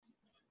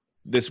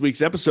This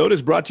week's episode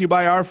is brought to you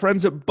by our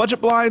friends at Budget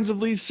Blinds of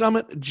Lee's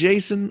Summit.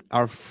 Jason,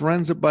 our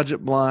friends at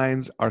Budget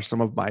Blinds are some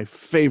of my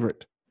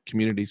favorite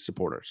community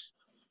supporters.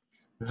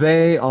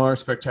 They are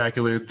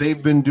spectacular.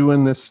 They've been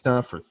doing this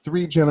stuff for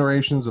 3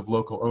 generations of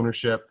local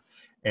ownership,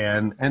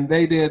 and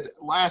they did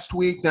last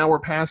week. Now we're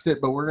past it,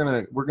 but we're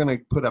gonna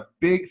put a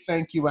big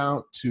thank you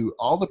out to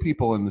all the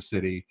people in the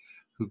city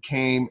who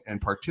came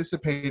and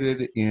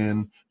participated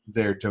in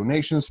their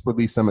donations for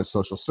Lee's Summit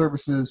Social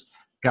Services,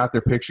 got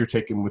their picture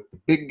taken with the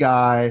big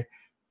guy,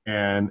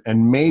 and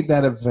made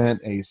that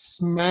event a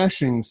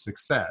smashing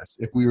success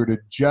if we were to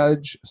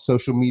judge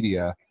social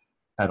media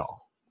at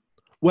all.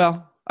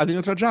 Well, I think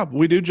that's our job.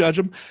 We do judge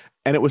them.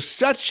 And it was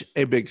such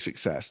a big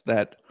success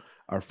that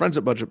our friends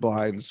at Budget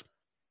Blinds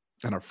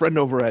and our friend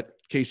over at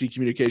KC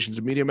Communications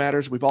and Media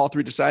Matters, we've all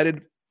 3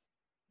 decided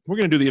we're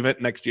going to do the event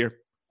next year.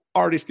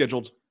 Already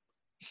scheduled.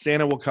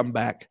 Santa will come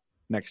back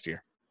next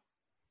year.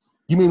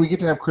 You mean we get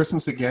to have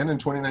Christmas again in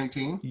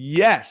 2019?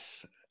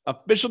 Yes.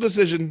 Official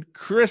decision,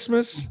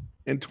 Christmas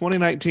in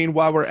 2019.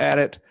 While we're at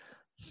it,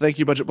 thank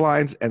you, Budget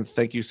Blinds, and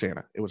thank you,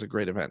 Santa. It was a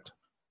great event.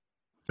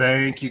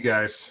 Thank you,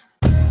 guys.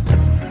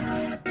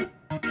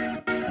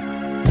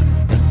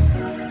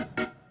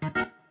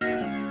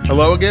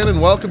 Hello again,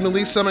 and welcome to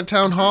Lee's Summit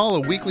Town Hall,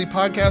 a weekly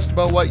podcast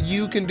about what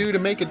you can do to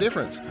make a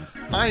difference.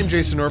 I am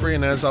Jason Norbury,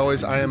 and as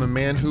always, I am a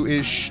man who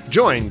is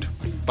joined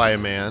by a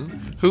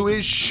man who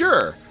is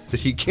sure that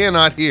he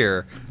cannot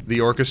hear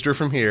the orchestra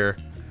from here.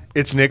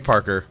 It's Nick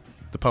Parker,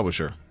 the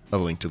publisher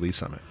of Link to Lee's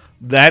Summit.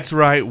 That's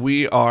right.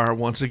 We are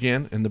once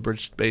again in the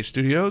Bridge Space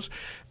Studios,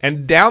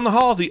 and down the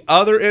hall, the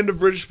other end of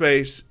Bridge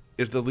Space,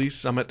 is the Lee's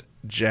Summit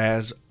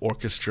Jazz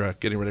Orchestra,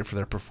 getting ready for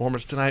their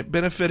performance tonight,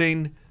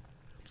 benefiting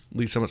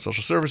Lee's Summit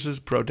Social Services,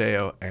 Pro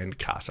Deo, and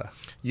CASA.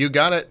 You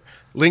got it.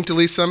 Link to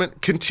Lee's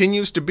Summit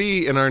continues to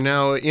be, in our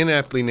now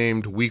inaptly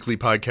named weekly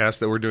podcast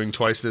that we're doing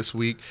twice this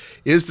week,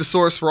 is the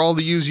source for all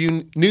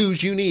the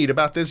news you need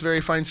about this very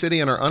fine city,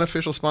 and our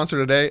unofficial sponsor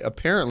today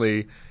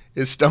apparently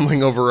is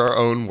stumbling over our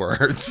own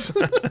words.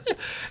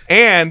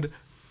 And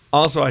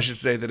also, I should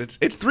say that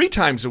it's 3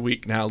 times a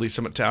week now Lee's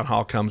Summit Town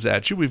Hall comes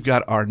at you. We've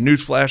got our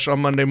news flash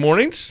on Monday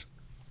mornings,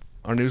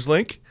 our news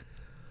link.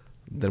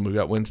 Then we've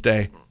got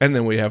Wednesday, and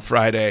then we have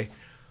Friday.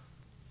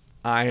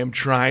 I am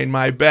trying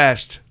my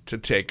best to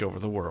take over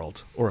the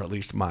world, or at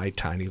least my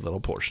tiny little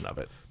portion of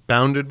it.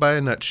 Bounded by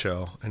a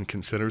nutshell and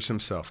considers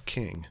himself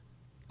king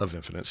of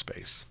infinite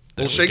space.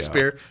 There Well, we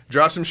Shakespeare.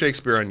 Drop some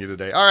Shakespeare on you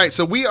today. All right,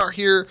 so we are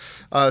here,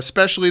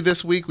 especially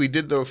this week. We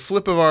did the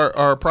flip of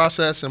our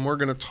process, and we're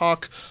going to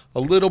talk a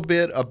little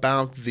bit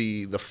about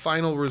the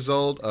final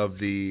result of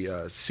the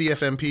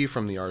CFMP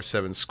from the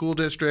R7 school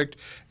district,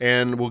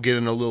 and we'll get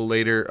in a little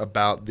later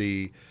about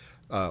the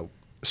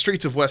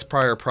Streets of West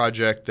Pryor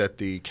project that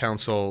the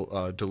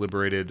council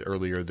deliberated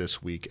earlier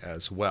this week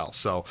as well.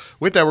 So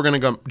with that, we're going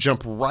to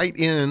jump right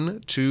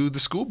in to the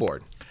school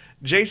board.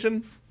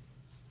 Jason,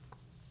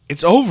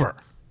 it's over.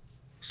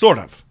 Sort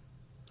of.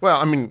 Well,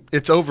 I mean,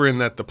 it's over in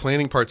that the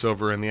planning part's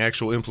over and the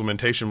actual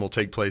implementation will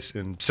take place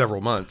in several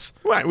months.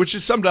 Right, which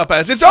is summed up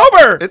as, it's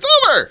over! It's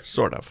over!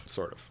 Sort of.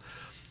 Sort of.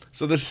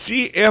 So the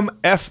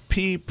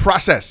CMFP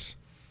process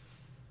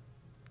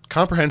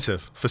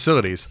Comprehensive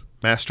Facilities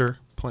Master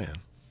Plan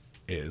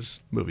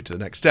is moving to the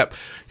next step.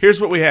 Here's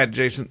what we had,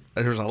 Jason.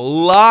 There's a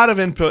lot of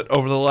input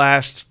over the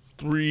last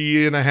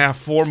 3.5,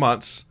 4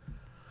 months.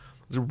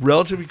 It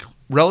was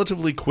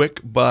relatively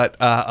quick, but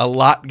a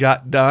lot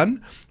got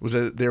done.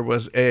 There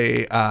was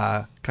a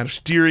kind of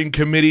steering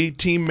committee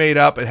team made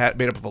up. It had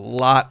made up of a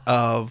lot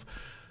of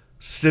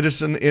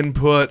citizen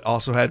input.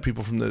 Also had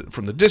people from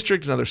the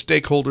district and other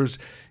stakeholders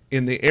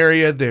in the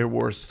area. There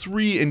were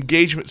 3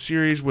 engagement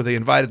series where they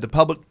invited the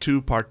public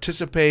to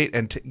participate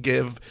and to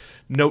give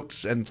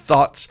notes and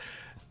thoughts.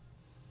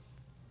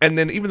 And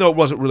then, even though it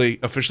wasn't really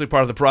officially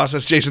part of the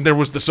process, Jason, there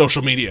was the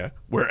social media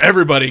where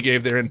everybody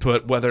gave their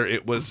input, whether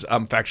it was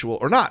factual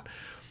or not.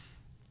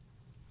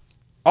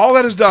 All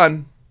that is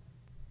done.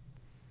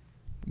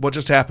 What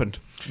just happened?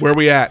 Where are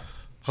we at?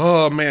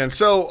 Oh, man.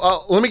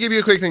 So let me give you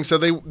a quick thing. So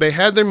they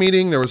had their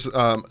meeting. There was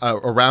a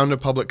round of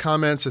public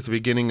comments at the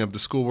beginning of the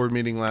school board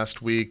meeting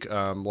last week.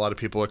 A lot of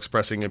people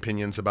expressing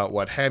opinions about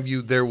what have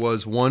you. There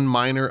was one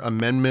minor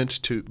amendment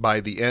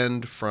by the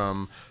end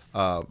from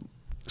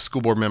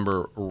school board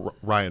member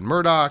Ryan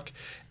Murdoch,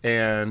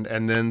 and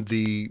then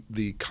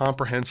the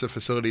Comprehensive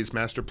Facilities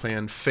Master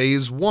Plan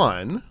Phase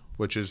 1,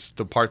 which is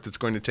the part that's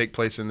going to take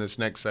place in this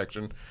next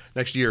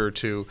year or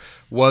two,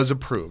 was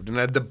approved. And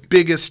the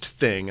biggest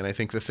thing, and I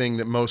think the thing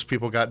that most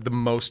people got the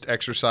most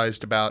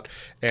exercised about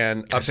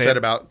and upset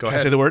about. Go ahead.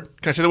 Can I say the word?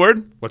 Can I say the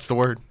word? What's the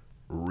word?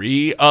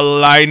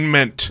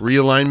 Realignment.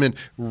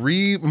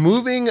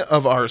 Removing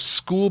of our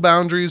school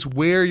boundaries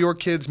where your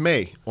kids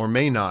may or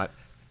may not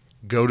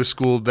go to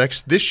school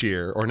this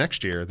year or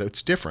next year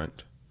that's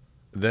different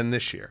than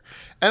this year.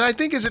 And I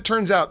think, as it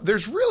turns out,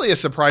 there's really a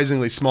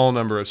surprisingly small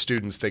number of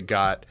students that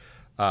got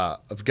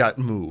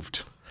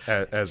moved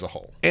as a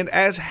whole. And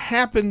as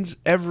happens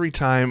every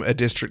time a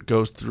district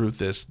goes through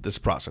this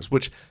process,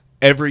 which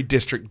every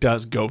district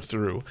does go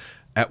through,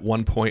 at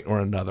one point or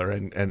another,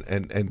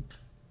 and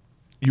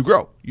you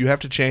grow. You have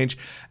to change.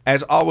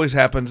 As always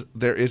happens,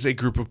 there is a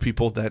group of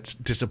people that's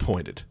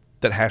disappointed,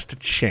 that has to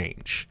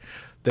change,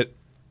 that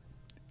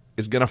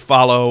is going to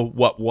follow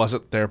what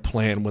wasn't their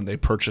plan when they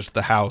purchased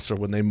the house or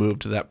when they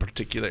moved to that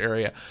particular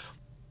area.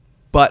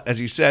 But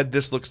as you said,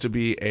 this looks to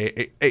be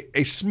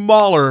a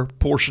smaller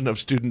portion of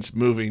students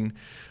moving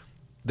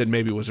than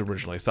maybe was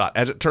originally thought.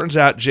 As it turns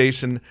out,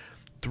 Jason,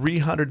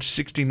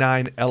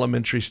 369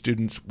 elementary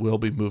students will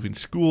be moving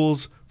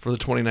schools for the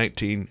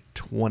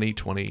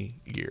 2019-2020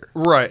 year.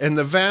 Right, and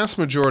the vast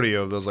majority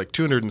of those, like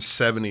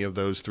 270 of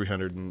those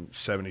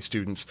 370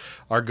 students,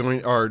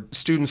 are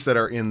students that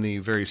are in the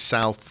very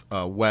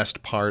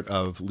southwest part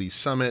of Lee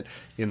Summit,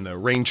 in the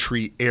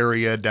Raintree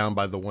area down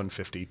by the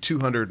 150.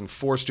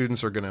 204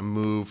 students are going to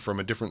move from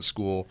a different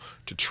school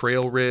to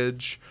Trail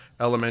Ridge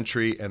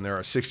Elementary, and there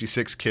are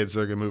 66 kids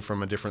that are going to move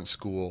from a different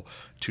school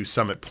to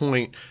Summit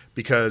Point,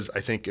 because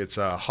I think it's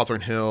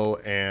Hawthorne Hill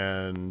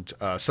and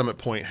Summit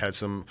Point had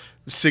some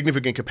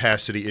significant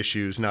capacity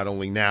issues, not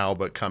only now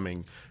but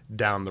coming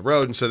down the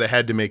road, and so they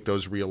had to make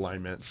those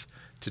realignments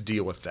to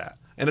deal with that.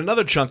 And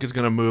another chunk is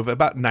going to move,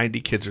 about 90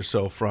 kids or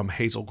so, from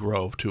Hazel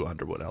Grove to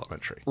Underwood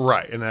Elementary.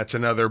 Right, and that's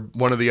another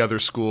one of the other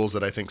schools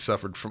that I think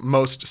suffered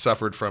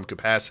from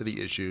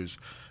capacity issues,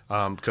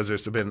 because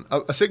there's been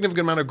a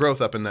significant amount of growth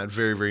up in that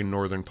very, very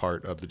northern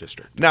part of the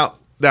district. Now,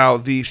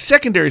 the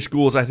secondary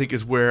schools, I think,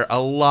 is where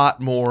a lot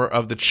more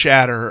of the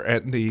chatter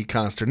and the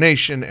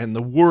consternation and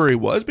the worry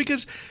was,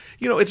 because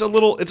it's a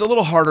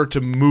little harder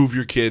to move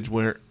your kids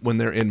when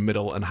they're in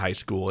middle and high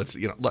school. It's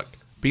look,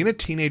 being a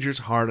teenager is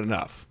hard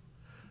enough.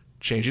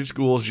 Changing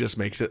schools just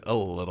makes it a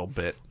little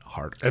bit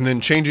harder. And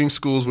then changing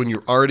schools when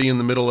you're already in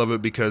the middle of it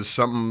because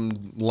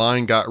some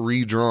line got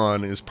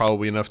redrawn is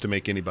probably enough to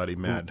make anybody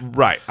mad.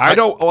 Right. I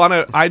don't want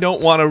to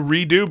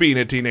redo being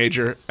a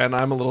teenager, and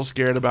I'm a little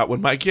scared about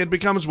when my kid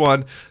becomes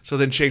one, so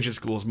then changing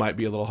schools might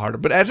be a little harder.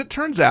 But as it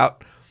turns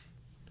out,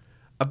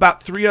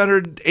 about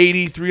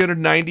 380,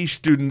 390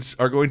 students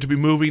are going to be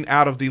moving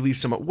out of the Lee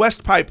Summit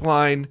West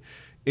pipeline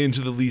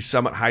into the Lee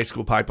Summit High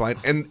School pipeline.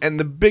 And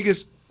the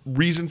biggest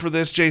reason for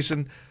this,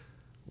 Jason,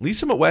 Lee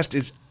Summit West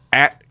is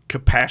at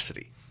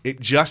capacity.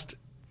 It just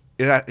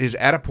is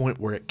at a point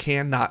where it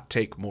cannot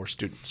take more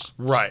students.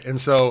 Right.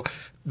 And so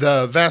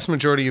the vast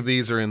majority of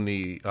these are in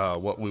the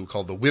what we would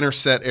call the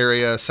Winterset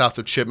area, south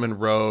of Chipman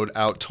Road,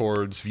 out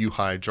towards View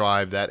High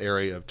Drive, that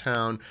area of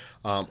town.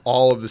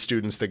 All of the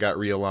students that got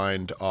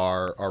realigned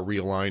are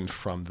realigned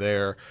from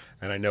there.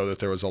 And I know that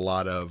there was a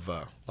lot of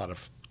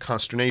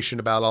consternation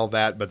about all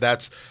that, but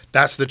that's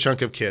the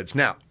chunk of kids.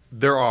 Now,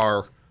 there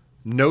are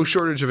no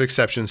shortage of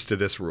exceptions to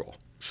this rule.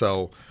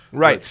 So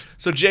right.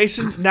 So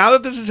Jason, now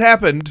that this has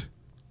happened,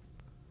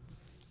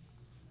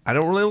 I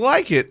don't really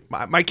like it.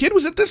 My kid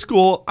was at this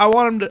school. I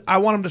want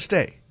him to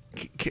stay.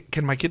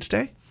 Can my kid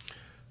stay?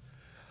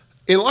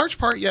 In large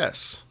part,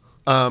 yes.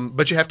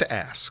 But you have to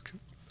ask.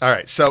 All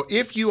right. So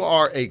if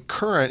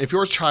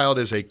your child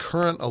is a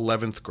current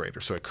 11th grader,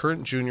 so a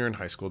current junior in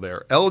high school, they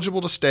are eligible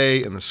to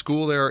stay in the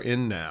school they are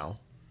in now,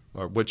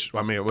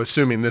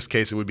 assuming in this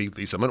case it would be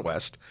Lee Summit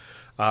West.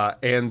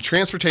 And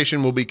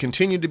transportation will be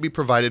continued to be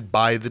provided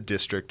by the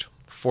district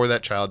for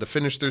that child to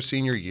finish their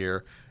senior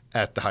year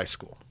at the high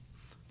school.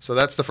 So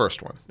that's the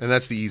first one, and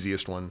that's the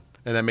easiest one,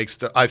 and that makes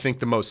I think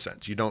the most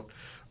sense. You don't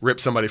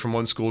rip somebody from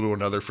one school to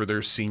another for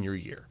their senior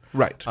year.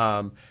 Right.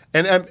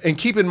 And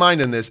keep in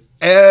mind in this,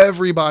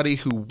 everybody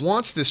who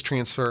wants this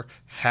transfer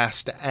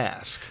has to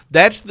ask.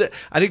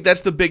 I think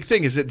that's the big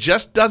thing, is it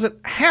just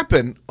doesn't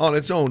happen on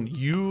its own.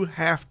 You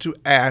have to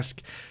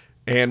ask.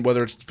 And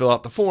whether it's fill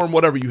out the form,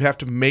 whatever, you have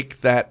to make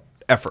that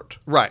effort.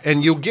 Right,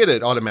 and you'll get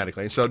it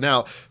automatically. So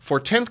now, for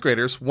 10th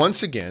graders,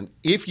 once again,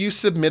 if you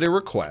submit a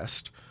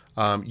request,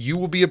 you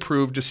will be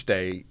approved to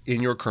stay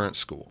in your current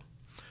school.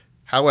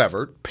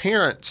 However,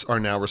 parents are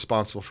now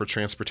responsible for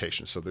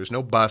transportation. So there's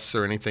no bus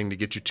or anything to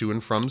get you to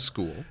and from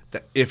school.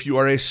 If you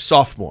are a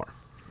sophomore.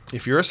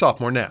 If you're a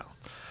sophomore now.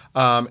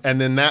 And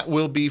then that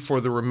will be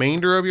for the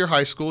remainder of your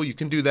high school. You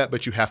can do that,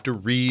 but you have to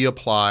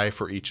reapply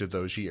for each of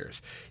those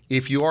years.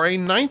 If you are a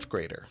 9th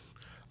grader,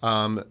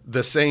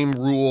 the same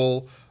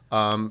rule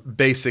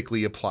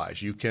basically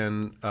applies. You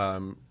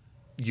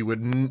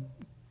would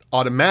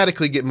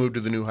automatically get moved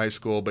to the new high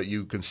school, but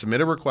you can submit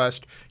a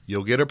request.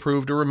 You'll get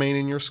approved to remain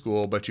in your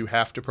school, but you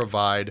have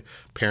to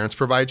parents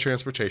provide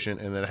transportation,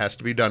 and that has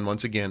to be done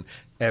once again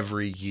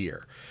every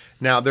year.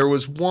 Now, there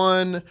was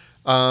one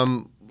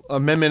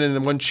amendment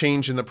and one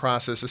change in the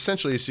process.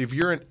 Essentially, so if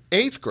you're an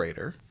 8th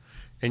grader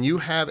and you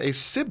have a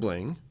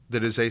sibling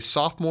that is a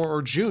sophomore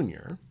or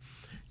junior,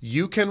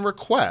 you can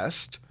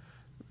request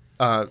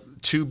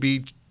to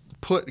be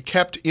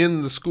kept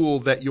in the school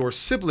that your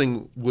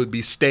sibling would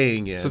be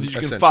staying in. So that you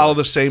can follow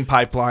the same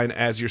pipeline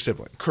as your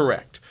sibling.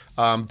 Correct.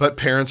 But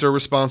parents are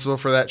responsible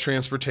for that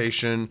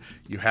transportation.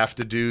 You have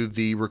to do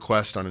the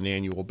request on an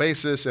annual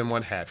basis and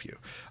what have you.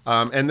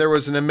 And there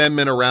was an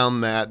amendment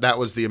around that. That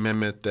was the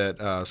amendment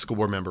that School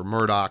Board Member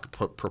Murdoch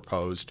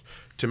proposed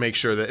to make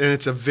sure that, and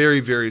it's a very,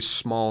 very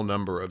small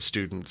number of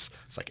students.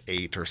 It's like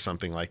 8 or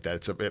something like that.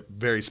 It's a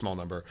very small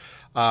number.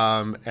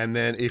 And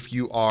then if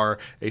you are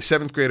a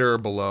 7th grader or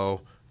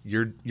below,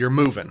 you're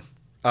moving.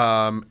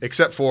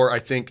 Except for, I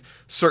think,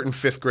 certain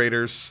 5th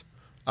graders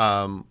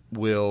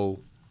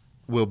will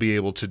be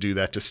able to do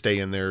that to stay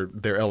in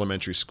their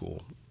elementary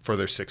school for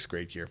their 6th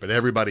grade year. But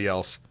everybody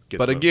else gets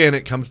But moved. again,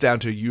 it comes down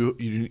to you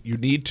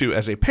need to,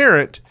 as a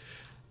parent,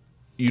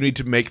 you need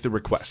to make the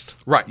request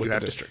Right. with You the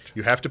have district.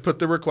 you have to put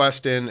the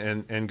request in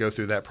and go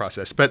through that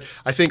process. But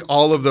I think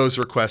all of those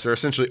requests are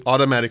essentially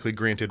automatically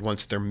granted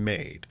once they're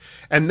made.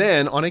 And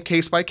then on a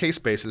case-by-case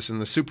basis, and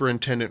the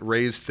superintendent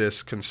raised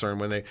this concern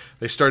when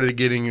they started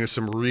getting into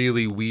some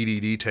really weedy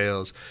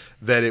details,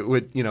 that it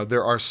would,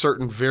 there are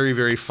certain very,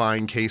 very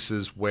fine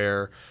cases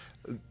where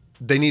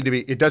they need to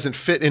be, it doesn't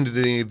fit into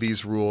any of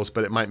these rules,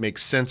 but it might make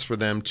sense for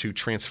them to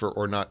transfer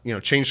or not,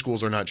 change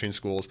schools or not change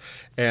schools.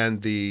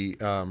 And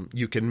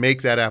you can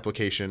make that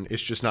application.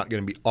 It's just not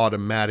going to be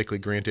automatically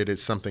granted.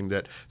 It's something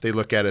that they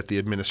look at the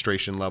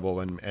administration level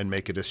and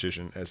make a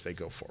decision as they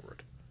go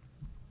forward.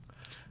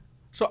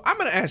 So I'm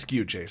going to ask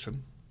you,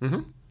 Jason,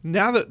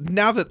 now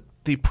that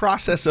the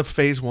process of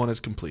phase 1 is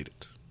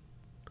completed,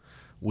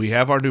 we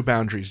have our new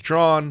boundaries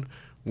drawn.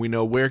 We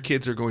know where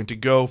kids are going to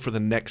go for the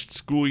next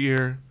school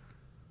year.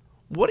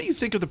 What do you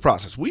think of the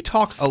process? We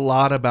talk a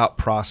lot about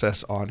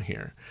process on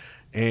here,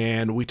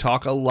 and we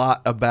talk a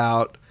lot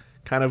about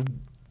kind of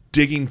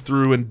digging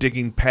through and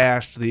digging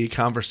past the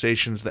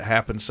conversations that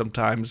happen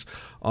sometimes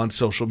on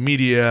social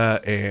media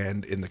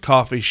and in the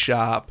coffee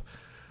shop.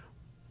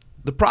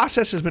 The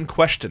process has been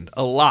questioned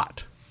a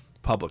lot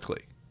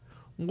publicly.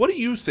 What do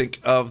you think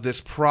of this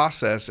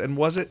process, and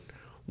was it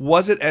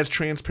as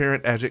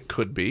transparent as it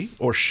could be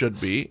or should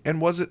be,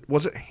 and was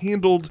it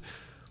handled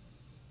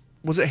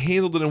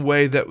in a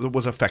way that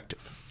was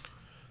effective?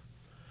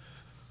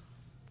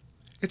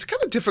 It's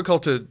kind of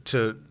difficult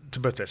to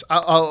put this.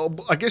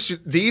 I guess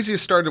the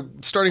easiest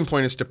starting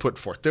point is to put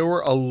forth. There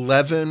were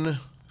 11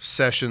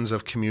 sessions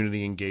of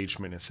community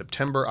engagement in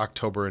September,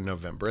 October, and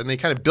November, and they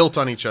kind of built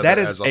on each other. That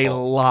is as a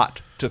whole.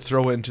 lot to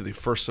throw into the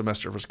first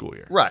semester of a school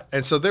year. Right.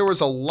 And so there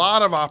was a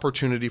lot of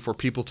opportunity for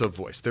people to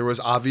voice. There was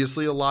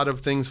obviously a lot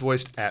of things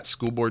voiced at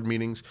school board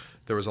meetings.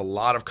 There was a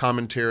lot of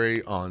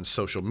commentary on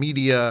social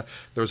media.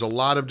 There was a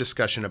lot of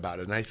discussion about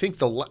it. And I think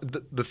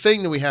the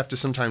thing that we have to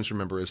sometimes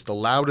remember is the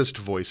loudest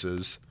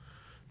voices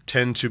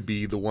tend to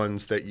be the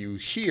ones that you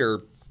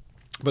hear,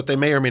 but they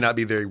may or may not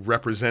be very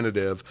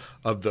representative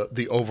of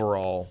the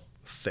overall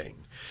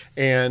thing.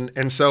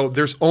 And so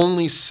there's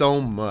only so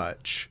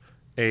much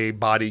a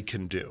body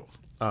can do.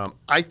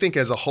 I think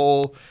as a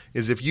whole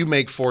is if you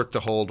make forth to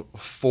hold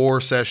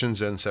 4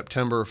 sessions in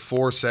September,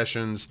 4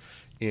 sessions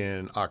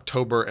in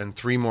October, and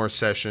 3 more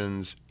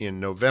sessions in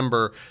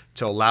November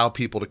to allow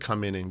people to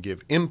come in and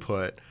give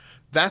input,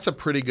 that's a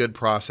pretty good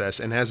process.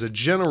 And as a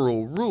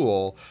general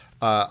rule,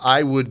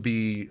 I would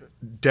be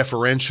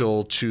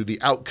deferential to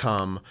the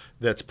outcome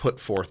that's put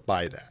forth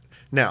by that.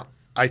 Now,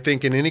 I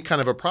think in any kind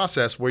of a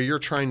process where you're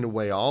trying to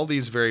weigh all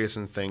these various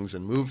things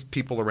and move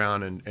people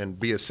around and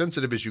be as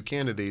sensitive as you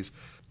can to these,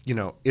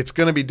 it's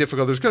going to be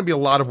difficult. There's going to be a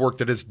lot of work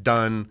that is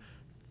done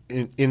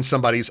in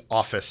somebody's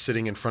office,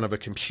 sitting in front of a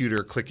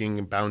computer,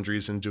 clicking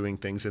boundaries and doing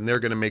things, and they're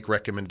going to make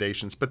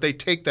recommendations. But they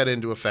take that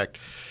into effect.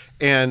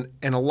 And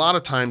a lot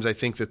of times I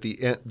think that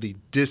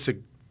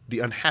the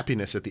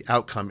unhappiness at the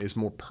outcome is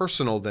more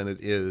personal than it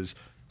is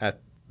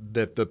at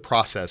that the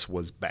process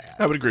was bad.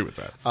 I would agree with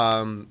that.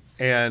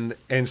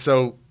 And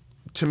so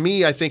to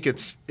me, I think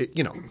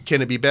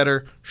can it be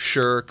better?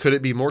 Sure. Could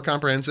it be more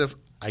comprehensive?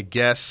 I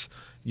guess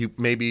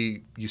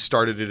maybe you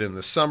started it in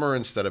the summer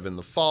instead of in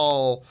the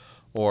fall,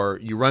 or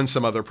you run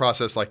some other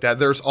process like that.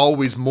 There's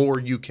always more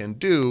you can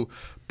do,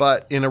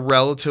 but in a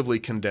relatively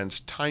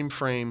condensed time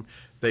frame.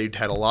 They'd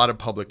had a lot of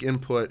public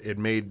input. It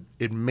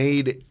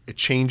made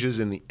changes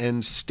in the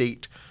end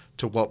state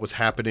to what was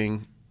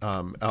happening,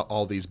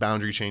 all these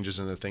boundary changes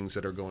and the things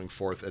that are going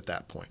forth at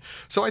that point.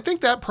 So I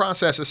think that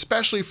process,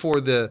 especially for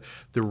the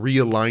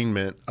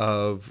realignment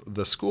of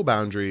the school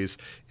boundaries,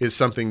 is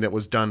something that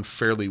was done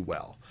fairly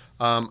well.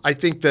 I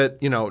think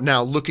that,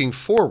 now looking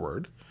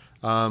forward,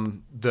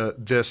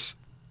 this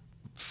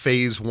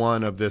phase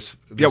 1 of this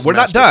we're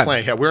not done.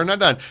 Plan. Yeah, we're not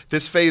done.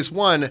 This phase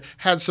 1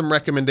 had some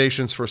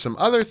recommendations for some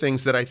other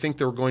things that I think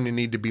there were going to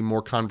need to be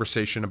more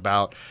conversation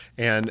about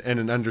and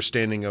an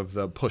understanding of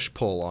the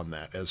push-pull on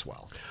that as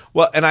well.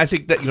 Well, and I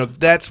think that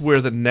that's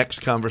where the next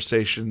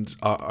conversations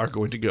are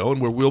going to go,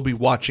 and where we'll be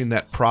watching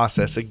that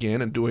process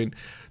again and doing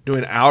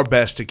our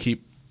best to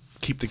keep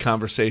the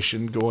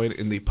conversation going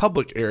in the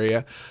public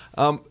area.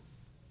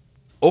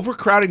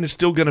 Overcrowding is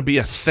still going to be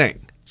a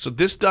thing. So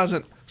this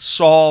doesn't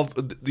solve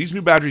 – these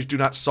new boundaries do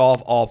not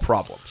solve all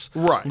problems.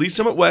 Right. Lee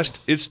Summit West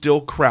is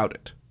still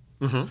crowded.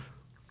 Mm-hmm.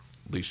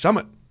 Lee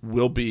Summit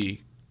will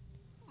be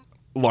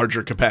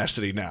larger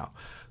capacity now.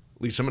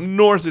 Lee Summit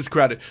North is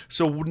crowded.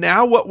 So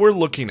now what we're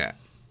looking at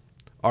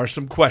are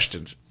some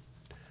questions.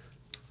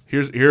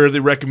 Here are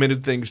the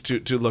recommended things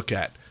to look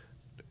at.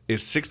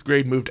 Is 6th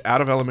grade moved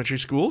out of elementary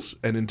schools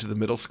and into the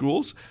middle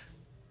schools?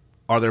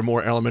 Are there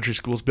more elementary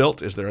schools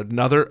built? Is there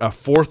a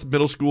fourth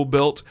middle school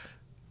built?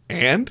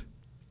 And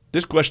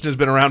this question has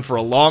been around for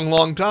a long,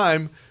 long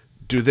time.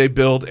 Do they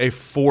build a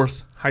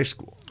fourth high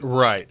school?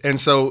 Right. And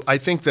so I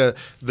think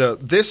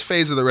this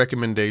phase of the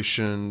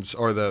recommendations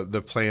or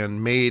the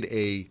plan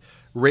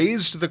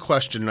raised the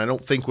question, and I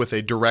don't think with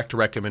a direct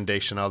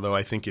recommendation, although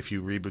I think if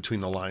you read between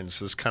the lines,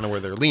 this is kind of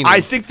where they're leaning.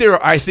 I think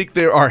there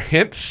are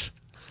hints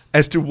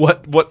as to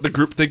what the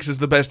group thinks is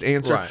the best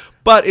answer. Right.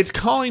 But it's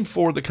calling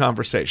for the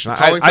conversation.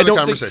 I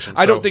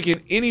don't think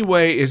in any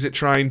way is it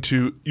trying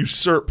to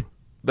usurp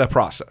the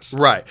process.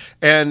 Right.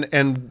 And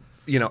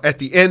at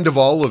the end of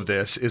all of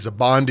this is a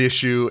bond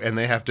issue, and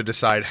they have to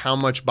decide how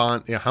much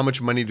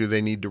money do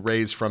they need to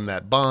raise from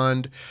that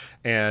bond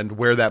and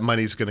where that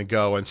money is going to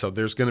go. And so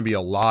there's going to be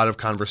a lot of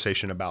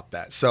conversation about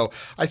that. So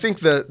I think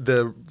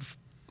the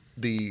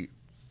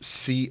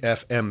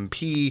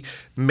CFMP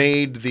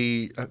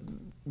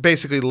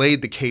basically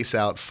laid the case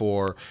out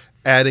for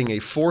adding a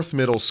fourth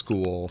middle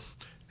school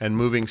and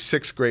moving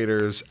sixth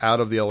graders out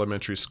of the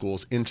elementary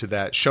schools into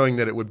that, showing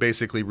that it would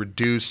basically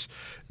reduce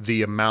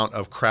the amount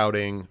of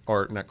crowding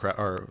or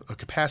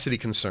capacity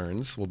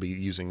concerns. We'll be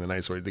using the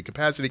nice word, the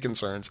capacity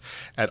concerns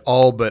at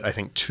all but I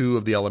think 2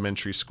 of the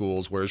elementary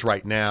schools, whereas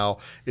right now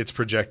it's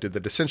projected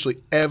that essentially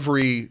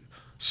every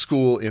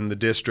school in the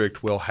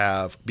district will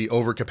be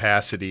over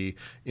capacity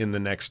in the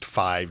next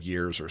 5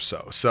 years or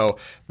so. So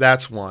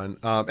that's one.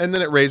 And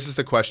then it raises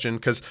the question,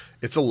 because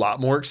it's a lot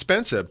more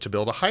expensive to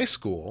build a high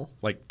school,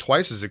 like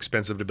twice as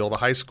expensive to build a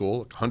high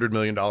school, $100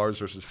 million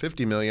versus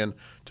 $50 million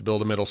to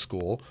build a middle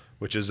school,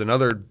 which is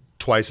another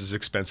twice as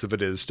expensive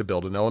it is to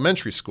build an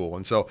elementary school.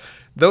 And so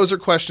those are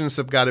questions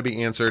that have got to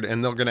be answered,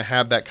 and they're going to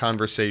have that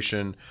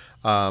conversation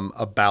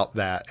about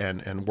that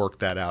and work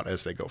that out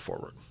as they go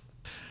forward.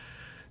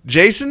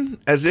 Jason,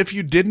 as if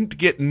you didn't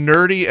get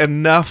nerdy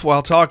enough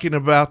while talking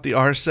about the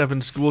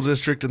R7 school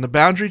district and the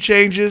boundary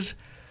changes,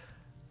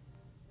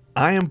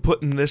 I am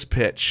putting this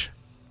pitch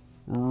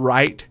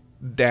right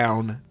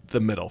down the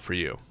middle for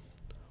you.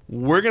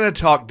 We're going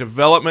to talk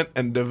development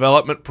and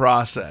development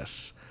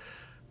process.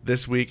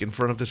 This week in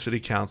front of the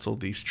City Council,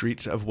 the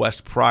Streets of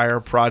West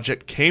Pryor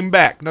project came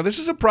back. Now, this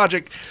is a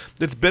project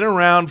that's been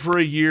around for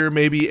a year,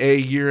 maybe a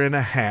year and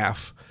a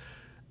half,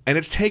 and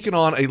it's taken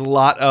on a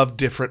lot of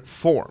different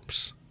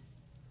forms.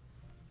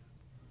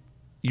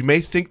 You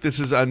may think this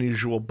is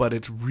unusual, but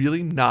it's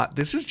really not.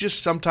 This is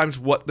just sometimes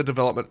what the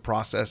development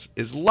process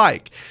is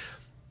like.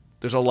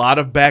 There's a lot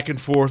of back and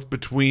forth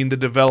between the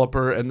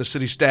developer and the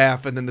city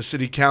staff and then the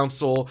city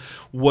council.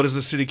 What does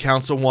the city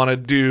council want to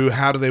do?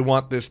 How do they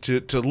want this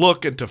to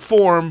look and to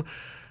form?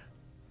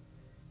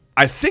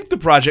 I think the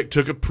project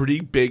took a pretty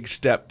big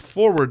step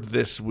forward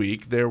this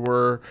week. There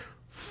were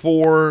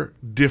 4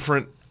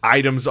 different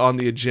items on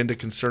the agenda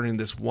concerning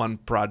this one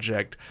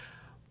project.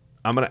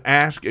 I'm going to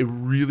ask a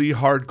really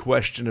hard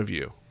question of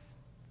you.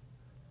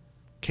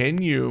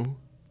 Can you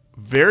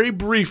very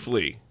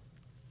briefly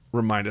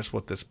remind us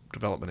what this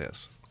development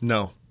is?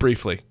 No.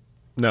 Briefly.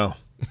 No.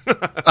 All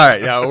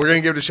right, yeah, we're going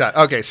to give it a shot.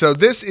 Okay, so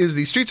this is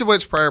the Streets of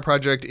West Pryor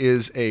project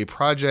is a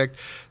project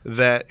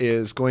that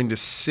is going to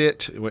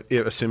sit,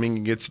 assuming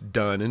it gets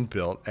done and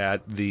built,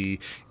 at the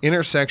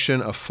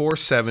intersection of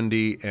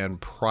 470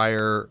 and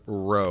Pryor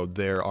Road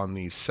there on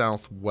the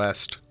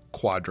southwest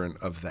quadrant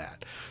of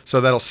that.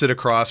 So that'll sit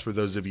across, for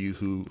those of you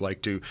who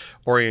like to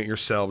orient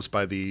yourselves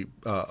by the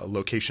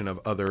location of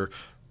other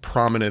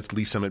prominent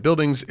Lee Summit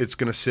buildings, it's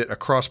going to sit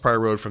across Pryor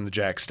Road from the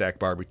Jack Stack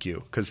Barbecue.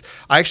 Because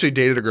I actually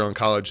dated a girl in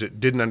college that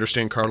didn't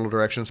understand cardinal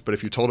directions, but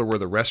if you told her where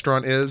the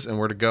restaurant is and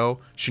where to go,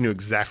 she knew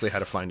exactly how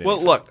to find it. Well,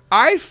 look,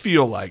 I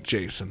feel like,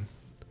 Jason,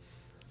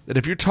 that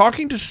if you're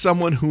talking to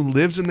someone who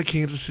lives in the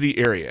Kansas City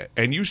area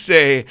and you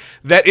say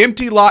that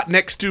empty lot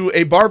next to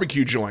a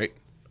barbecue joint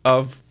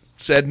of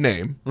said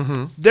name,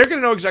 they're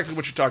going to know exactly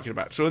what you're talking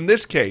about. So in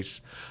this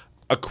case,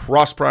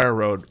 across Pryor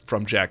Road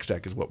from Jack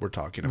Stack is what we're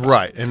talking about.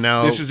 Right. And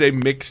now this is a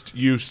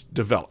mixed-use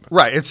development.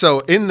 Right. And so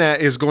in that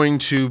is going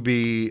to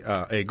be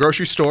a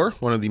grocery store,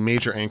 one of the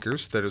major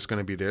anchors that is going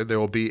to be there. There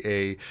will be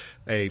a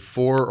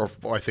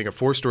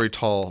 4-story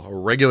tall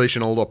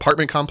regulation old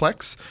apartment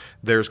complex.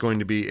 There's going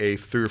to be a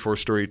 3 or 4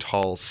 story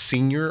tall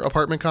senior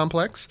apartment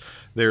complex.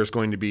 There's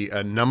going to be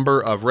a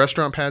number of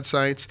restaurant pad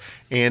sites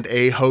and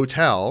a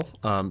hotel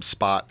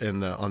spot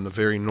on the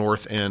very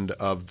north end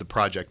of the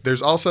project.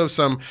 There's also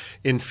some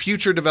in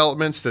future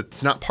developments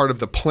that's not part of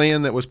the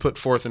plan that was put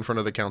forth in front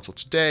of the council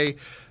today.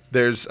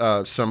 There's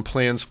some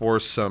plans for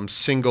some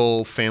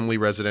single family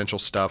residential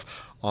stuff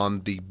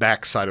on the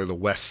back side or the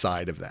west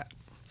side of that.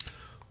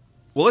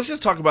 Well, let's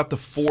just talk about the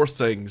 4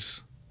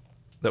 things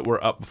that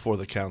were up before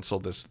the council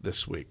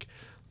this week.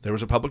 There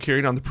was a public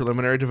hearing on the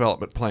preliminary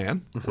development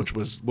plan, which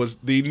was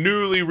the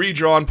newly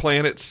redrawn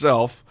plan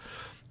itself.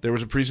 There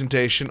was a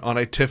presentation on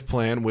a TIF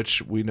plan,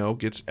 which we know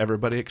gets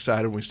everybody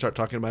excited when we start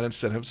talking about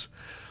incentives.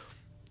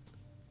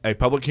 A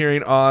public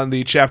hearing on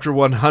the Chapter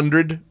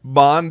 100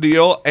 bond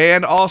deal,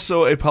 and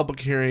also a public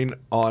hearing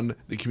on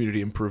the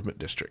Community Improvement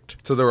District.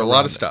 So there were a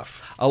lot of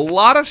stuff. A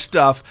lot of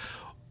stuff.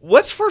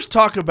 let's first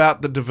talk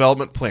about the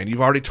development plan.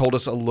 You've already told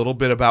us a little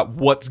bit about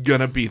what's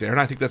going to be there, and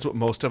I think that's what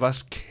most of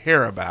us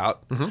care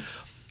about. Mm-hmm.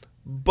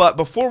 But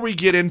before we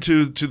get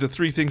into the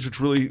three things which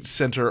really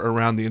center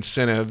around the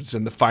incentives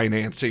and the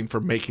financing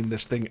for making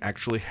this thing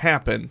actually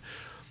happen,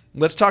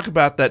 let's talk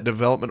about that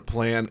development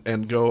plan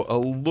and go a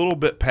little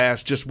bit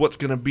past just what's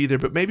going to be there,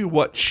 but maybe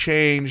what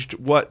changed,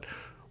 what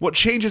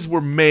changes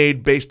were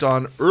made based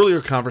on earlier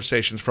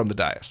conversations from the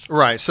dais.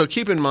 Right. So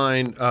keep in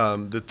mind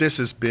that this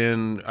has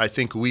been, I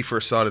think we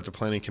first saw it at the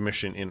Planning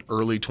Commission in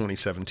early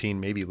 2017,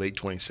 maybe late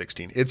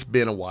 2016. It's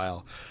been a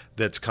while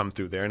that's come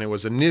through there. And it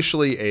was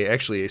initially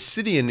a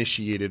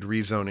city-initiated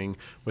rezoning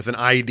with an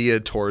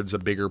idea towards a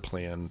bigger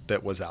plan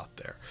that was out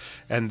there.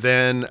 And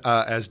then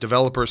as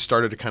developers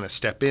started to kind of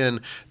step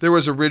in, there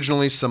was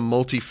originally some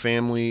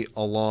multifamily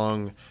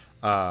along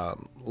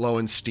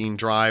Lowenstein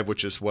Drive,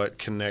 which is what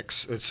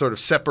connects, it sort of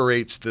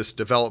separates this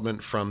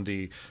development from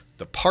the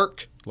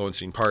park,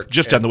 Lowenstein Park.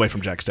 Just down the way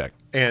from Jack's Deck.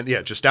 And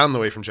yeah, just down the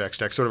way from Jack's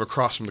Deck, sort of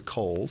across from the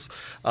Coles,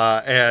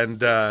 and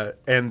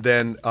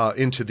then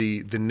into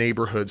the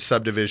neighborhood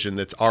subdivision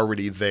that's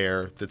already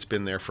there, that's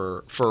been there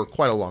for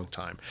quite a long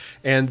time.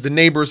 And the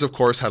neighbors, of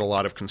course, had a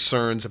lot of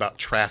concerns about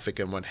traffic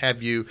and what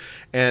have you,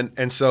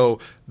 and so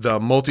the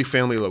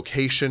multifamily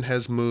location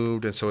has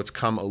moved, and so it's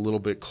come a little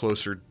bit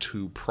closer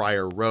to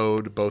Pryor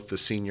Road, both the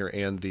senior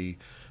and the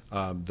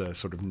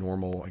sort of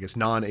normal, I guess,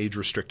 non-age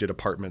restricted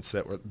apartments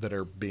that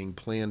are being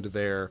planned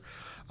there.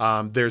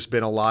 There's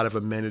been a lot of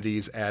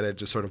amenities added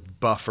to sort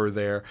of buffer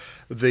there.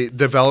 The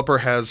developer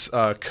has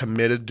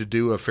committed to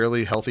do a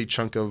fairly healthy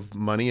chunk of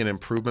money and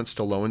improvements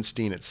to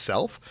Lowenstein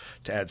itself,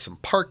 to add some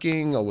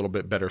parking, a little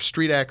bit better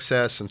street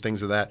access, and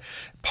things of that,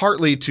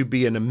 partly to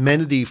be an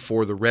amenity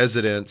for the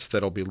residents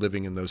that'll be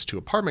living in those two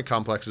apartment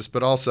complexes,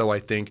 but also, I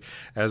think,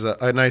 as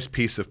a nice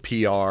piece of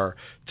PR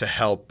to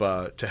help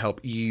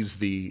ease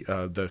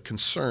the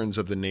concerns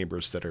of the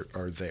neighbors that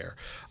are there.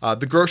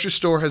 The grocery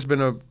store has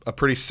been a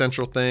pretty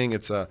central thing.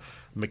 It's a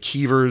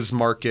McKeever's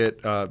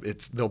Market.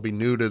 They'll be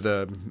new to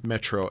the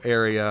metro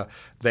area.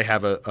 They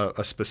have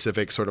a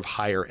specific sort of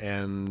higher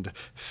end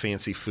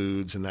fancy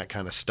foods and that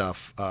kind of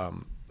stuff,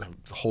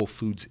 Whole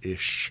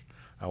Foods-ish,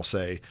 I'll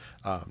say,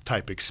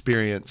 type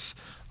experience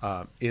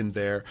in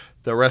there.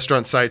 The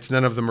restaurant sites,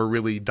 none of them are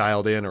really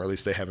dialed in, or at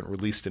least they haven't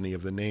released any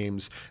of the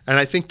names. And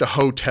I think the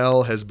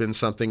hotel has been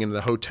something, and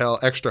the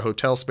extra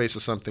hotel space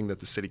is something that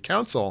the city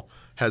council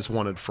has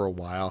wanted for a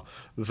while,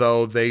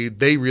 though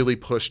they really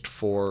pushed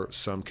for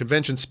some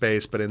convention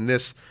space. But in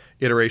this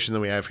iteration that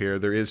we have here,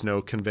 there is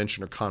no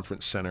convention or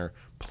conference center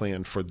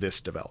planned for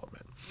this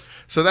development.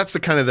 So that's the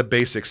kind of the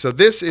basics. So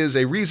this is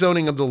a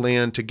rezoning of the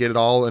land to get it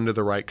all into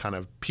the right kind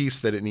of piece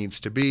that it needs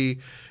to be.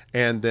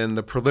 And then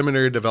the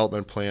preliminary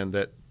development plan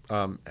that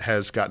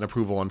has gotten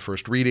approval on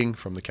first reading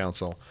from the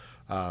council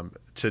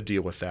to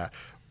deal with that.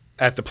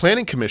 At the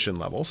Planning Commission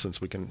level, since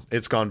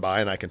it's gone by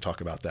and I can talk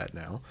about that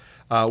now,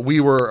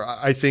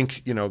 I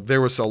think,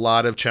 there was a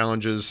lot of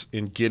challenges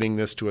in getting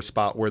this to a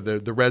spot where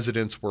the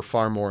residents were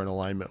far more in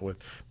alignment with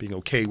being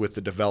okay with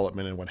the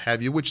development and what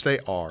have you, which they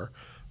are.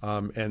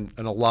 And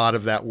a lot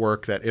of that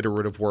work, that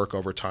iterative work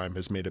over time,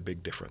 has made a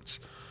big difference.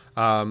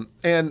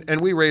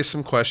 And we raised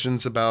some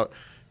questions about,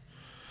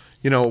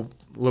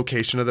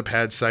 location of the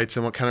pad sites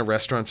and what kind of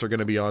restaurants are going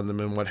to be on them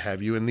and what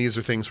have you. And these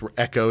are things were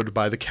echoed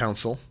by the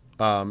council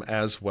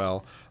as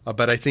well.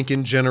 But I think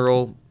in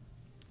general,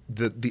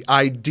 the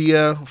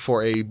idea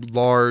for a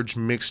large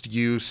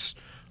mixed-use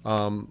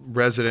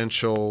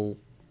residential,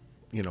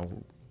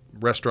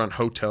 restaurant,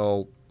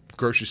 hotel,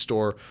 grocery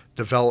store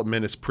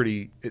development is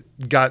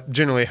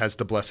generally has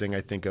the blessing,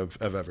 I think, of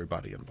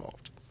everybody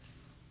involved.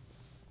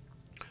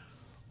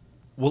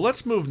 Well,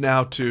 let's move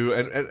now to,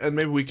 and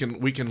maybe we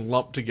can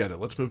lump together.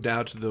 Let's move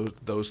now to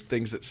those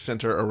things that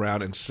center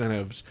around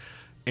incentives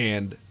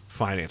and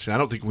financing. I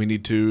don't think we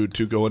need to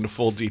go into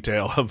full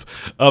detail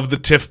of the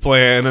TIF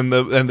plan and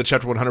the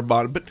Chapter 100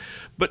 bond,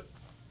 but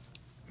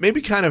maybe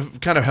kind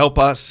of help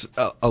us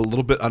a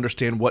little bit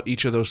understand what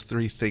each of those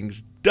three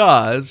things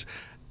does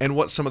and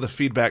what some of the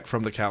feedback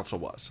from the council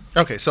was.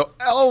 Okay, so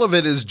all of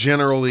it is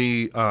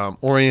generally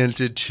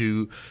oriented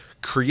to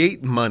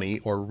create money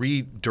or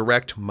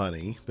redirect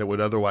money that would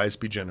otherwise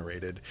be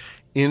generated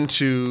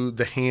into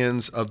the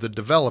hands of the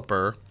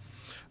developer,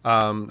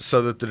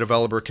 so that the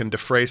developer can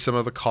defray some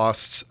of the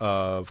costs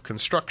of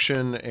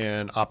construction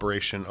and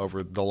operation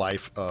over the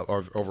life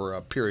or over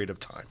a period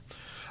of time.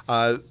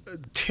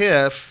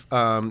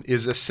 TIF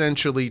is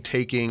essentially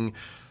taking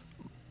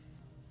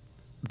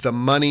the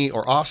money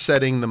or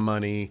offsetting the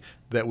money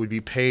that would be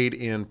paid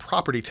in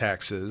property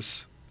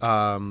taxes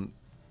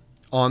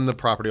on the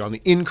property, on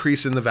the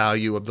increase in the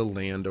value of the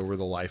land over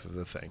the life of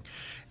the thing.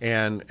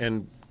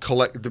 And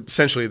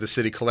essentially the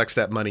city collects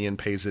that money and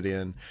pays it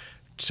in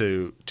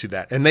to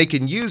that. And they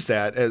can use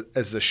that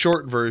as the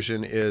short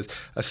version is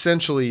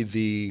essentially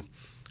the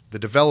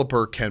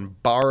developer can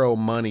borrow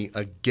money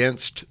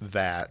against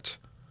that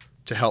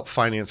to help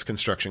finance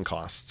construction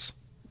costs.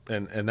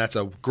 And that's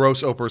a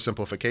gross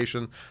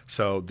oversimplification.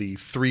 So the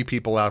three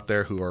people out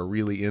there who are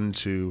really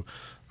into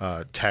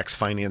tax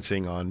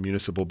financing on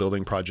municipal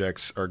building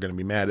projects are going to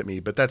be mad at me,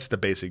 but that's the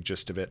basic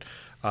gist of it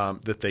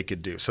that they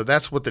could do. So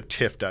that's what the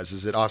TIF does,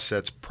 is it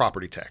offsets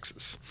property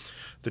taxes.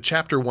 The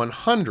Chapter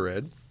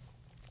 100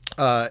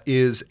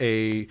 is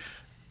an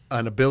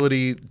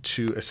ability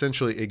to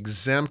essentially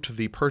exempt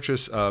the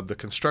purchase of the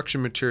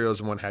construction materials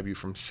and what have you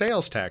from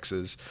sales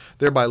taxes,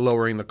 thereby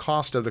lowering the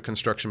cost of the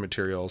construction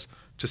materials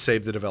to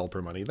save the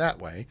developer money that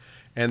way.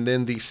 And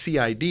then the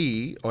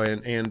CID or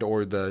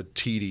the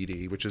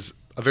TDD, which is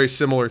a very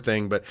similar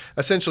thing, but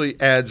essentially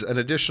adds an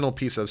additional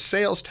piece of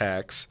sales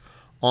tax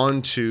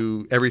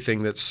onto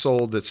everything that's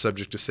sold that's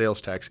subject to sales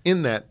tax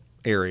in that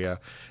area.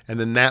 And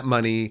then that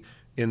money,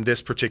 in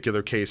this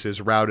particular case,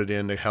 is routed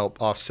in to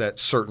help offset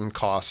certain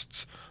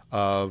costs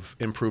of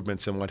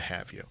improvements and what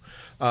have you.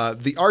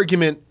 The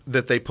argument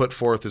that they put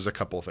forth is a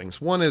couple of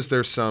things. One is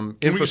there's some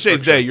infrastructure. When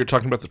you say they, you're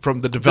talking about from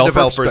the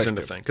developer's end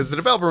of thing. Because the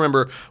developer,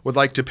 remember, would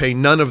like to pay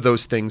none of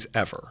those things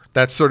ever.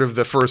 That's sort of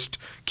the first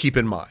keep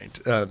in mind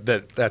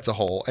that's a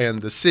whole.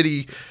 And the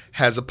city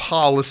has a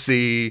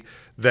policy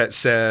that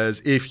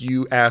says if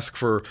you ask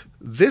for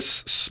this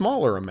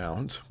smaller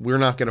amount, we're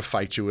not going to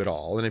fight you at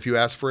all. And if you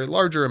ask for a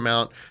larger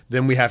amount,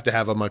 then we have to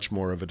have a much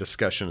more of a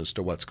discussion as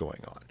to what's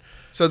going on.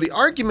 So the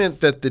argument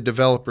that the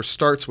developer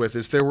starts with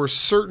is there were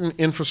certain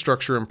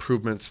infrastructure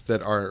improvements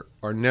that are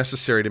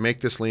necessary to make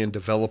this land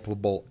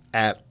developable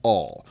at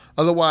all.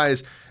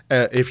 Otherwise,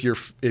 if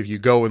you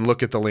go and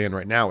look at the land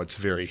right now, it's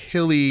very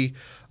hilly.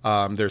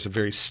 There's a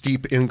very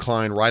steep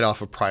incline right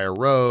off of Pryor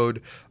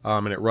Road,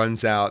 and it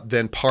runs out.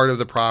 Then part of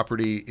the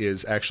property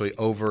is actually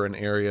over an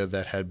area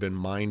that had been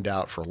mined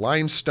out for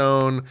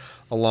limestone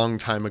a long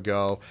time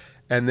ago.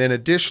 And then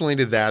additionally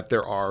to that,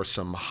 there are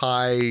some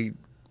high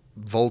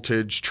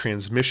voltage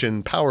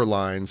transmission power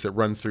lines that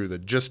run through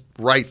just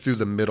right through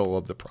the middle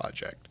of the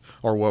project,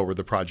 or wherever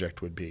the project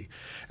would be.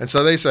 And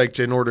so they say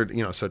in order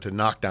to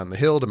knock down the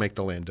hill to make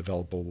the land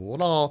developable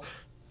at all,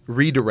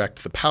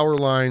 redirect the power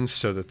lines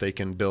so that they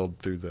can build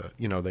through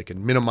they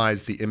can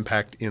minimize the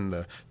impact in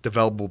the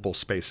developable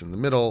space in the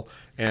middle,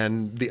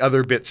 and the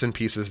other bits and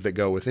pieces that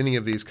go with any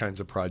of these kinds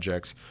of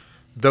projects.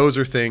 Those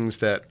are things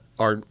that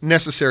are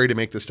necessary to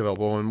make this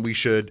developable, and we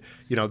should,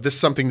 this is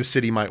something the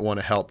city might want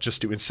to help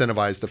just to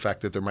incentivize the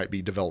fact that there might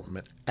be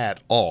development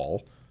at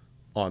all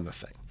on the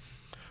thing.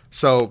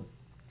 So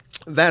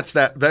that's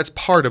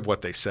part of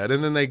what they said.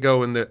 And then they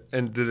go into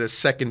the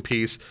second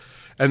piece,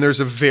 and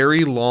there's a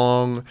very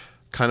long,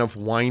 kind of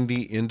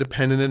windy,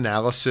 independent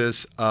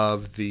analysis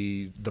of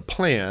the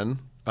plan,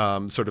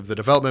 sort of the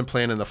development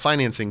plan and the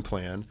financing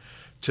plan,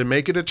 to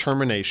make a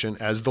determination,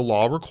 as the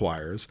law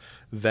requires,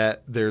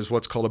 that there's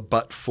what's called a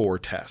but-for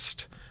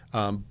test.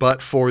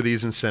 But for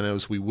these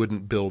incentives, we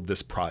wouldn't build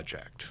this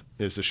project,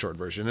 is the short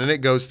version. And it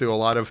goes through a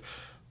lot of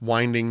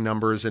winding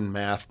numbers and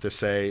math to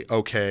say,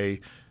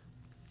 okay,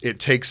 it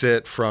takes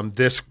it from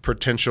this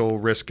potential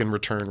risk and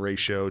return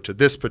ratio to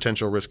this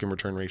potential risk and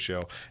return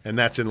ratio, and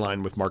that's in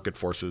line with market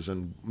forces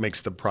and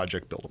makes the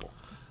project buildable.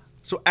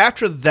 So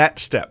after that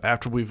step,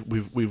 after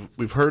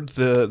we've heard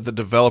the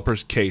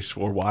developer's case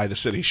for why the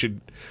city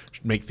should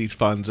make these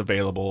funds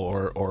available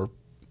or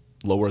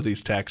lower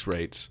these tax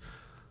rates,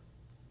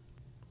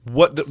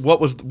 what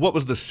was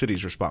the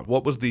city's response?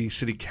 What was the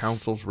city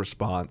council's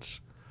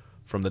response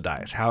from the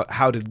dais?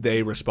 How did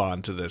they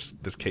respond to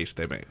this case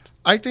they made?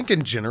 I think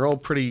in general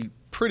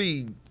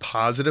pretty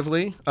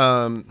positively.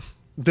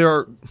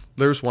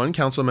 There's one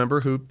council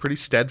member who pretty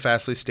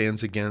steadfastly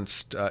stands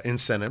against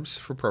incentives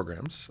for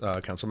programs,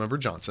 Councilmember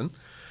Johnson,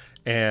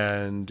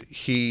 and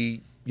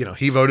he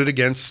voted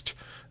against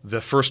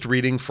the first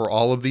reading for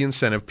all of the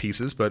incentive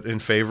pieces, but in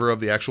favor of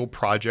the actual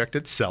project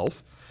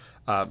itself,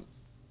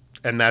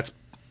 and that's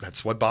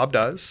what Bob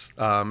does,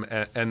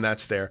 and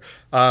that's there.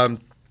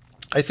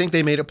 I think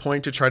they made a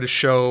point to try to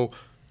show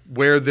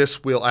where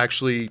this will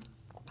actually,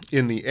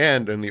 in the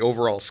end, in the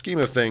overall scheme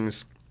of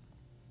things,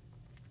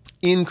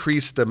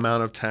 increase the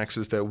amount of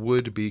taxes that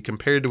would be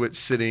compared to it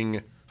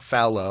sitting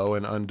fallow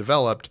and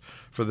undeveloped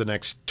for the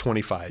next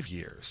 25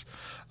 years.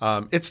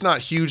 It's not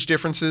huge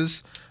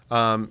differences,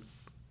 and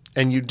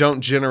you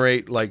don't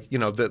generate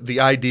the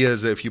idea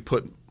is that if you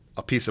put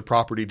a piece of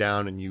property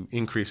down and you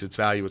increase its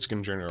value, it's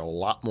going to generate a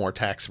lot more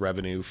tax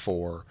revenue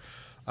for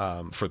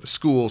the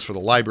schools, for the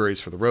libraries,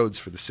 for the roads,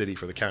 for the city,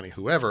 for the county,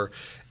 whoever.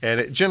 And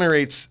it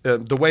generates,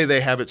 the way they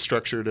have it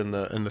structured and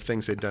the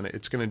things they've done,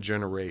 it's going to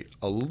generate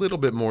a little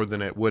bit more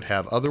than it would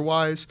have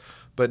otherwise,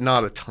 but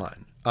not a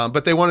ton.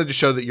 But they wanted to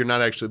show that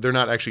they're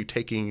not actually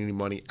taking any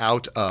money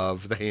out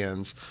of the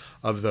hands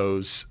of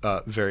those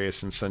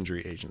various and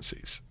sundry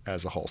agencies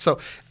as a whole. So,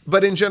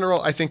 but in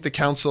general, I think the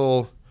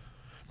council,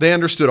 they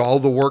understood all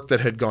the work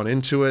that had gone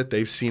into it.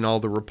 They've seen all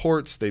the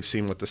reports. They've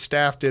seen what the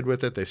staff did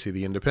with it. They see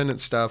the independent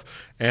stuff.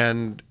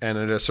 And at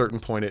a certain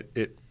point,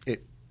 it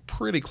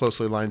pretty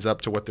closely lines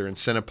up to what their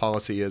incentive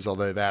policy is,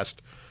 although they've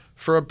asked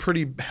for a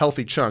pretty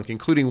healthy chunk,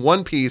 including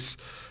one piece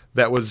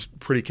that was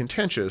pretty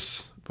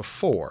contentious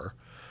before.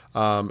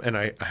 And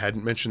I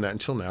hadn't mentioned that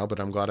until now, but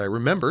I'm glad I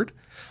remembered,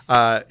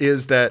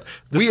 is that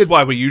this is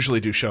why we usually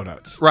do show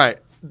notes. Right.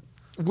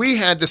 we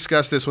had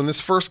discussed this when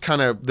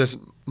this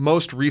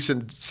most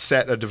recent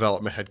set of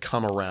development had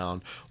come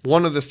around.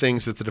 One of the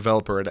things that the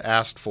developer had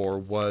asked for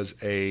was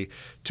to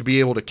be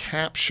able to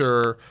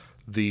capture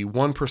the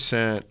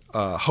 1%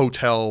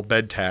 hotel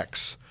bed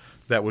tax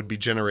that would be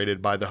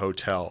generated by the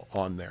hotel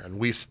on there. And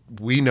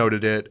we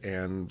noted it,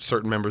 and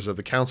certain members of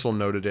the council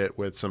noted it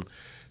with some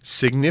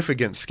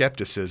significant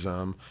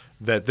skepticism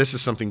that this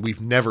is something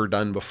we've never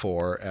done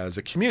before as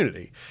a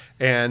community.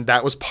 And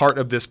that was part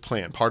of this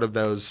plan. Part of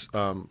those,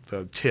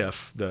 the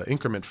TIF, the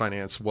increment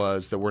finance,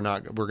 was that we're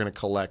going to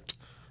collect,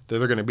 that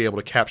they're going to be able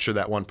to capture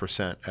that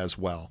 1% as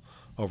well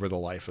over the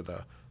life of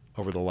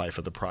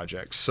the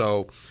project.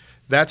 So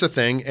that's a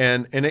thing,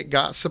 and it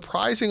got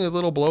surprisingly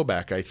little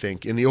blowback, I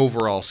think, in the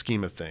overall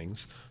scheme of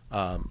things.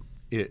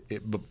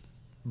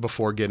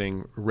 Before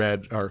getting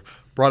read or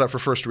brought up for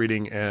first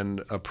reading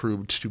and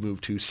approved to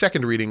move to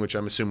second reading, which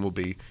I'm assuming will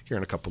be here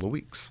in a couple of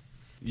weeks.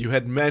 You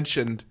had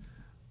mentioned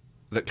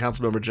that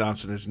Councilmember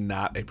Johnson is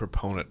not a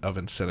proponent of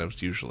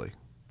incentives usually.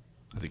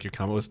 I think your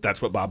comment was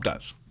that's what Bob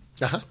does.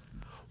 Uh-huh.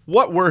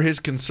 What were his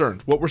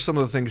concerns? What were some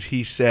of the things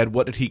he said?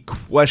 What did he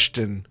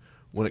question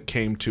when it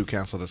came to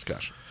council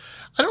discussion?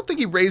 I don't think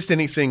he raised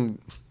anything,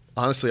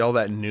 honestly, all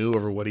that new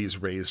over what he's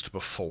raised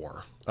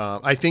before.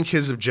 I think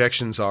his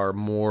objections are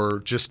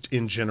more just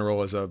in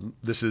general as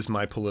this is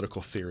my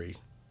political theory,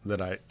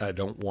 that I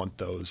don't want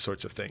those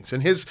sorts of things.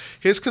 And his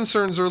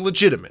concerns are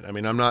legitimate. I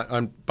mean,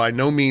 I'm by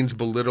no means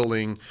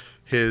belittling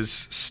his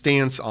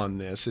stance on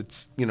this.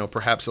 It's,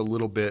 perhaps a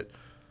little bit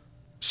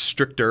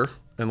stricter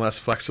and less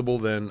flexible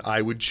than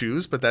I would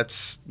choose, but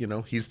that's,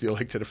 he's the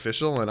elected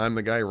official and I'm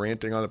the guy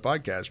ranting on a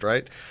podcast,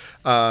 right?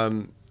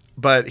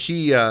 But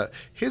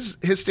his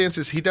stance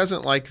is he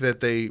doesn't like that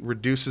they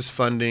reduce his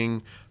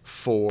funding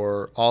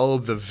for all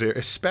of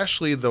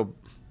especially the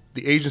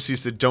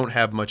agencies that don't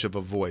have much of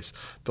a voice.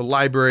 The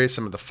library,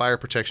 some of the fire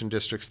protection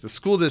districts, the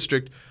school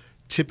district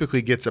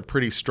typically gets a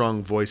pretty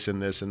strong voice in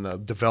this, and the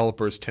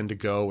developers tend to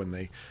go and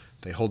they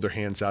hold their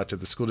hands out to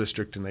the school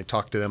district and they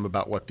talk to them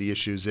about what the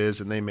issues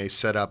is, and they may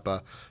set up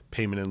a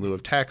payment in lieu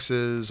of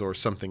taxes or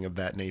something of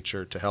that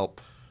nature to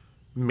help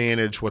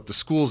manage what the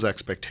school's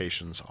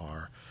expectations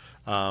are.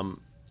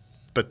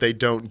 But they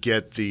don't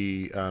get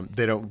the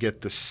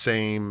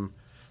same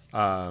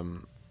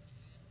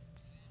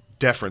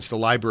deference. The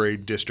library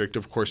district,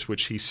 of course,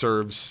 which he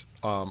serves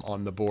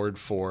on the board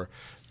for,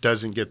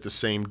 doesn't get the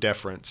same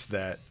deference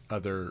that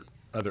other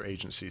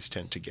agencies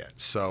tend to get.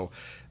 So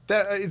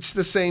it's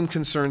the same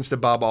concerns that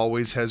Bob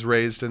always has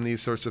raised in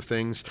these sorts of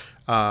things,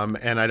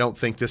 and I don't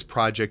think this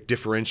project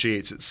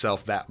differentiates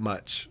itself that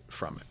much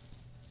from it.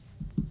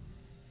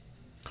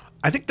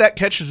 I think that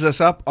catches us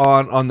up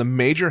on the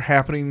major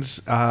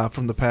happenings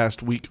from the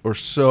past week or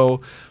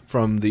so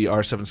from the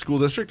R7 School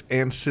District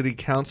and City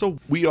Council.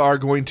 We are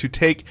going to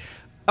take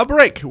a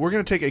break. We're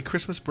going to take a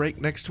Christmas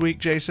break next week,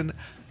 Jason.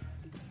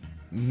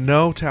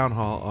 No town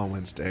hall on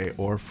Wednesday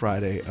or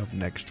Friday of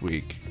next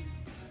week.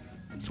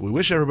 So we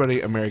wish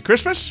everybody a Merry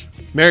Christmas.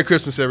 Merry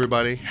Christmas,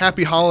 everybody.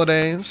 Happy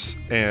holidays,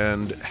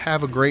 and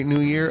have a great new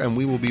year, and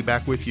we will be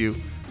back with you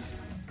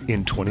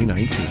in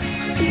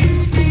 2019.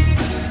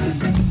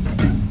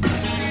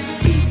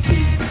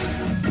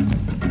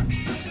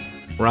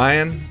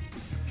 Ryan,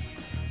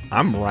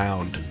 I'm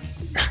round.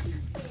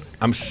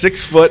 I'm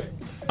 6 foot.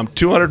 I'm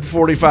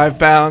 245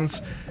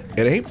 pounds.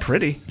 It ain't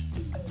pretty.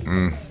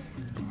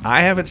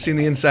 I haven't seen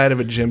the inside of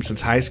a gym since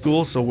high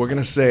school, so we're going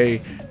to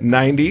say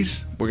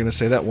 90s. We're going to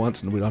say that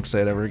once, and we don't have to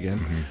say it ever again.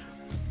 Mm-hmm.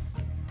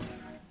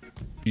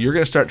 You're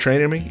going to start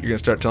training me. You're going to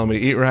start telling me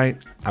to eat right.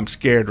 I'm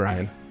scared,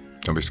 Ryan.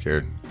 Don't be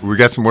scared. We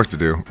got some work to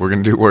do. We're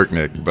going to do work,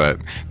 Nick, but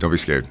don't be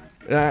scared.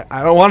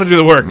 I don't want to do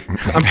the work.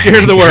 I'm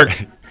scared of the work.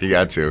 You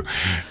got to.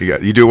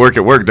 You do work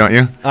at work, don't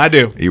you? I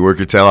do. You work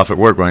your tail off at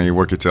work. Why don't you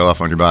work your tail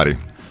off on your body?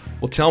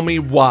 Well, tell me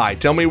why.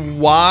 Tell me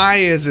why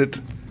is it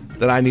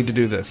that I need to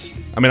do this?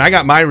 I mean, I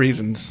got my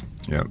reasons.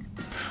 Yep.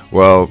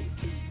 Well,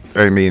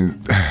 I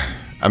mean,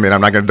 I'm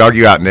not going to dog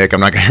you out, Nick. I'm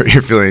not going to hurt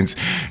your feelings.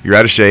 You're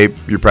out of shape.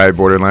 You're probably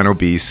borderline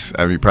obese.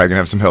 I mean, you're probably going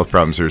to have some health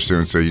problems here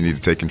soon, so you need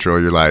to take control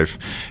of your life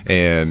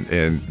and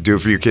do it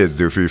for your kids.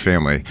 Do it for your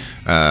family.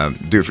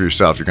 Do it for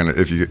yourself. You're going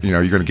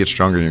to get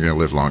stronger and you're going to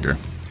live longer.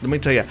 Let me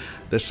tell you,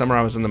 this summer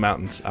I was in the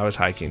mountains. I was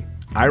hiking.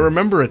 I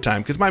remember a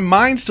time, because my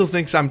mind still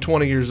thinks I'm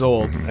 20 years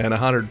old and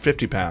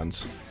 150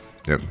 pounds.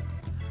 Yep.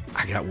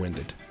 I got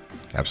winded.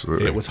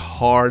 Absolutely. It was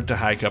hard to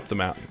hike up the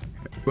mountain.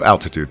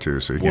 Altitude, too,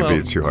 so you can't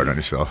be too hard on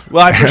yourself.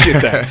 Well, I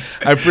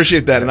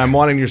appreciate that. And I'm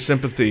wanting your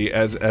sympathy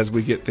as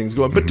we get things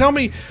going. But tell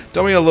me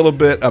a little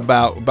bit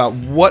about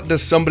what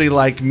does somebody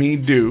like me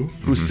do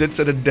who sits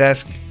at a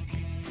desk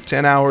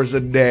 10 hours a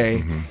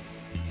day?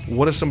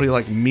 What does somebody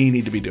like me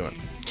need to be doing?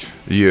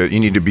 You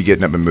need to be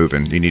getting up and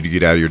moving. You need to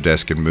get out of your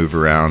desk and move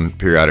around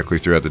periodically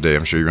throughout the day.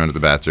 I'm sure you run to the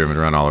bathroom and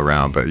run all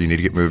around, but you need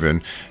to get moving.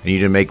 And you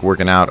need to make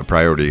working out a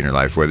priority in your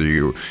life. If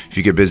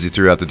you get busy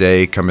throughout the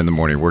day, come in the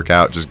morning, work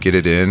out, just get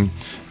it in,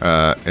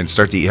 and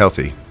start to eat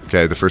healthy.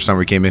 Okay, the first time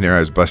we came in here,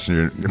 I was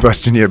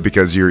busting you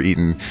because you were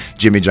eating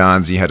Jimmy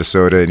John's, and you had a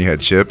soda, and you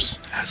had chips.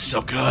 That's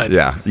so good.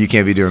 Yeah, you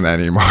can't be doing that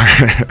anymore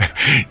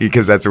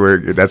because that's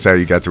how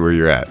you got to where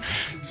you're at.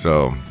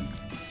 So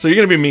you're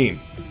gonna be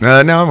mean. No,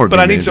 I'm more. But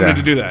I need somebody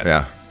to do that.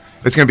 Yeah,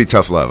 it's gonna be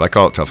tough love. I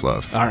call it tough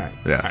love. All right.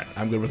 Yeah. All right.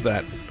 I'm good with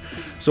that.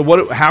 So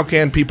how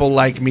can people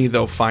like me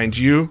though find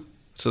you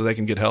so they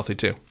can get healthy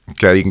too?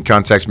 Okay, you can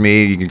contact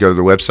me. You can go to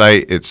the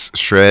website. It's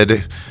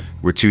shred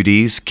with 2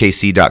 Ds,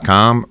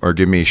 kc.com, or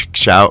give me a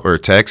shout or a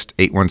text,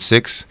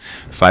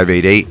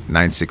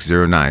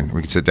 816-588-9609. We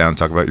can sit down and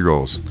talk about your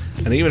goals.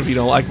 And even if you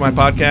don't like my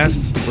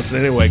podcasts, listen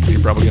anyway because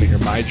you're probably going to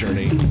hear my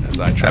journey as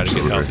I try to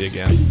get healthy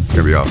again. It's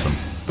going to be awesome.